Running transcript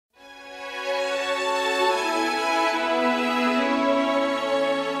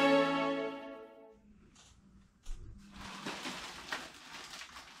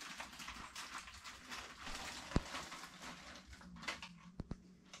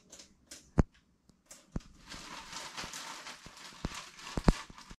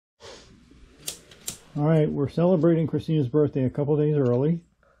All right, we're celebrating Kristina's birthday a couple days early.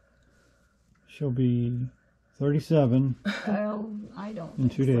 She'll be 37 Oh, I don't in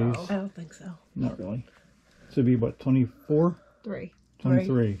 2 days. so. I don't think so. Not really. So it'll be what, 24? 3.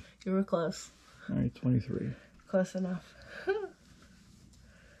 23. You were close. All right, 23. Close enough.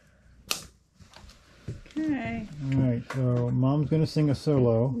 Okay. All right, so Mom's going to sing a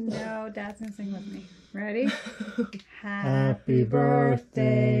solo. No, Dad's gonna sing with me. Ready? Happy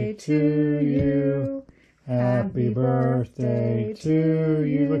birthday to you. Happy birthday to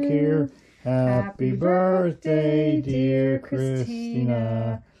you. Look here. Happy birthday, dear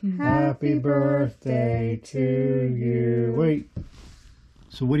Kristina. Happy birthday to you. Wait.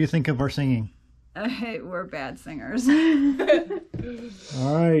 So what do you think of our singing? We're bad singers.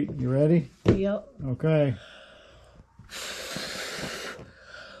 All right, you ready? Yep. Okay.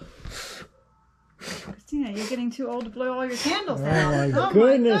 Kristina, you're getting too old to blow all your candles Oh out. my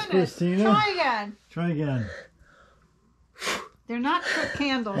goodness, Kristina. Try again. Try again. They're not trick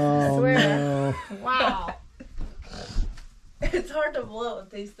candles, I Oh swear. no. Wow. It's hard to blow with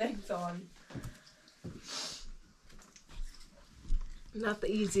these things on. Not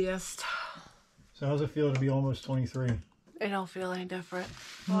the easiest. So how's it feel to be almost 23? I don't feel any different.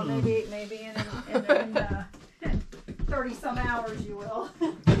 Well, maybe in 30 some hours you will.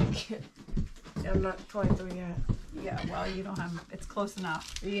 I'm not 23 yet. Yeah, well, you don't have. It's close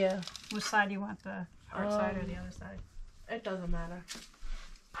enough. Yeah. Which side do you want, the hard side or the other side? It doesn't matter.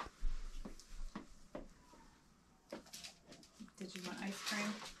 Did you want ice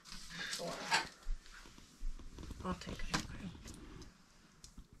cream? Or... I'll take ice cream.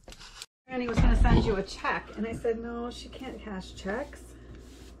 Granny was going to send you a check, and I said, no, she can't cash checks.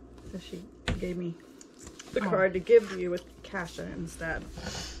 So she gave me the card to give to you with cash in it instead.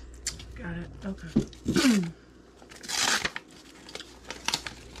 Got it. Okay.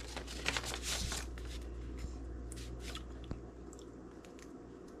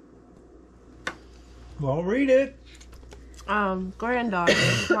 Well, read it. Granddaughter,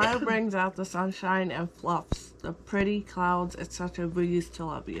 smile brings out the sunshine and fluffs the pretty clouds. It's such a breeze to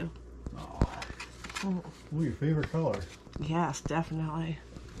love you. Ooh, your favorite color. Yes, definitely.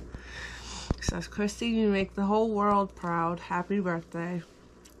 It says, Christy, you make the whole world proud. Happy birthday.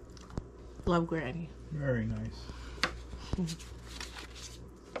 Love, Granny. Very nice.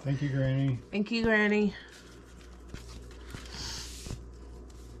 Thank you, Granny. Thank you, Granny.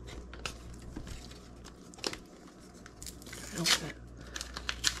 Okay.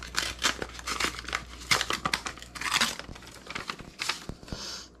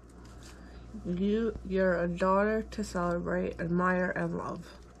 You're a daughter to celebrate, admire, and love.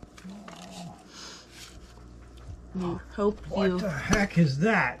 We hope What you... the heck is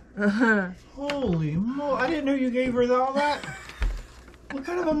that? Holy mo! I didn't know you gave her all that. What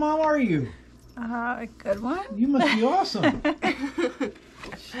kind of a mom are you? A good one. You must be awesome. It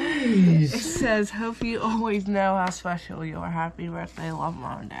Jeez. says, hope you always know how special you are. Happy birthday. Love,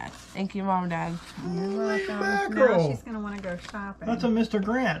 Mom and Dad. Thank you, Mom and Dad. Holy Now mackerel. she's going to want to go shopping. That's a Mr.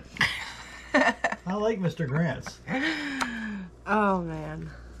 Grant. I like Mr. Grants. Oh, man.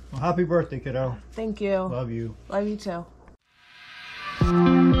 Well, happy birthday, kiddo. Thank you. Love you. Love you too.